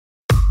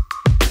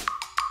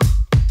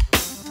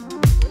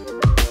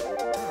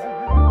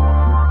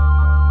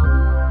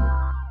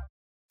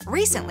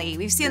Recently,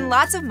 we've seen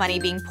lots of money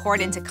being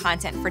poured into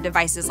content for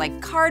devices like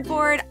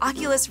Cardboard,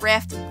 Oculus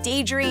Rift,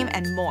 Daydream,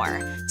 and more.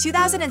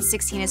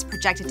 2016 is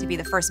projected to be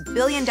the first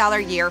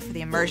billion-dollar year for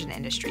the immersion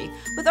industry,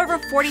 with over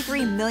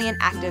 43 million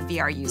active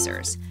VR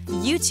users.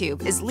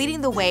 YouTube is leading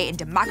the way in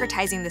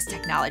democratizing this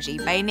technology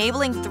by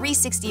enabling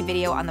 360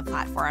 video on the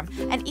platform,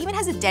 and even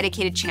has a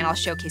dedicated channel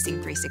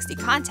showcasing 360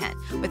 content,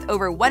 with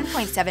over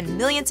 1.7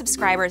 million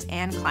subscribers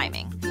and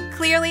climbing.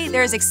 Clearly,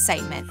 there is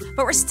excitement,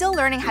 but we're still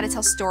learning how to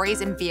tell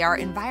stories in VR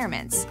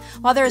environments.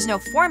 While there is no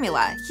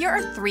formula, here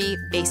are 3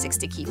 basics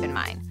to keep in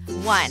mind.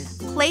 1.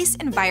 Place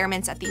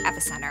environments at the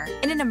epicenter.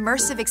 In an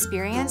immersive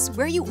experience,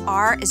 where you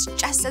are is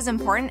just as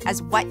important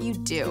as what you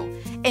do.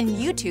 In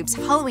YouTube's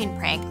Halloween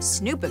prank,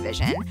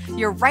 Snoop-O-Vision,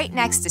 you're right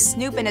next to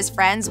Snoop and his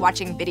friends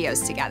watching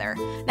videos together.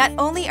 Not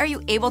only are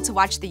you able to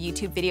watch the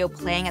YouTube video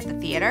playing at the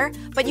theater,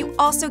 but you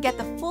also get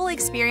the full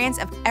experience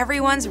of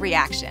everyone's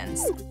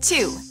reactions.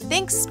 2.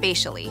 Think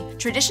spatially.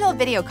 Traditional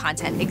video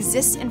content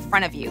exists in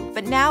front of you,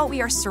 but now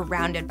we are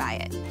surrounded by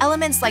it.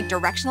 Elements like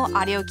directional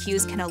audio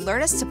cues can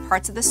alert us to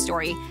parts of the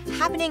story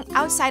happening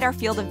outside our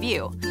field of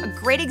view. A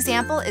great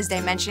example is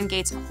Dimension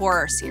Gate's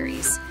horror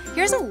series.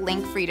 Here's a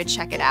link for you to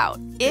check it out,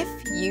 if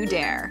you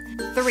dare.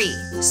 3.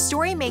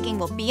 Story making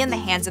will be in the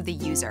hands of the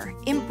user.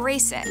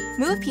 Embrace it.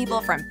 Move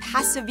people from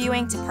passive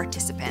viewing to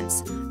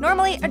participants.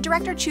 Normally, a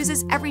director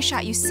chooses every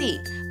shot you see,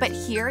 but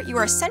here you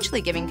are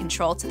essentially giving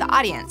control to the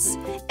audience.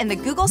 In the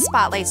Google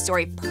Spotlight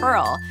story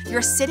Pearl,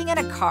 you're sitting in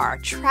a car,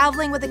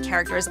 traveling with the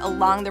characters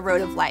along the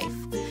road of life.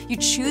 You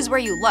choose where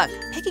you look,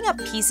 picking up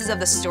pieces of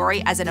the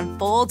story as it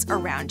unfolds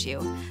around you.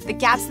 The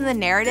gaps in the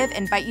narrative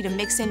invite you to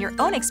mix in your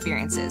own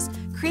experiences,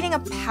 creating a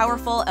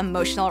powerful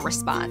emotional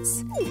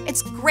response.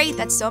 It's great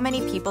that so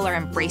many people are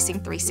embracing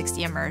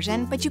 360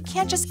 immersion, but you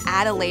can't just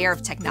add a layer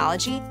of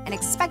technology and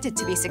expect it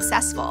to be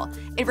successful.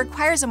 It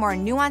requires a more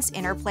nuanced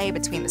interplay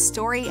between the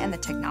story and the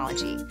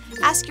technology.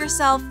 Ask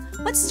yourself,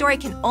 what story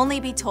can only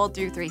be told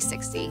through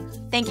 360?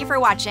 Thank you for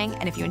watching,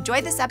 and if you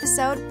enjoyed this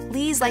episode,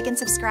 please like and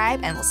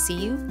subscribe, and we'll see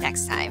you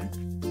next time.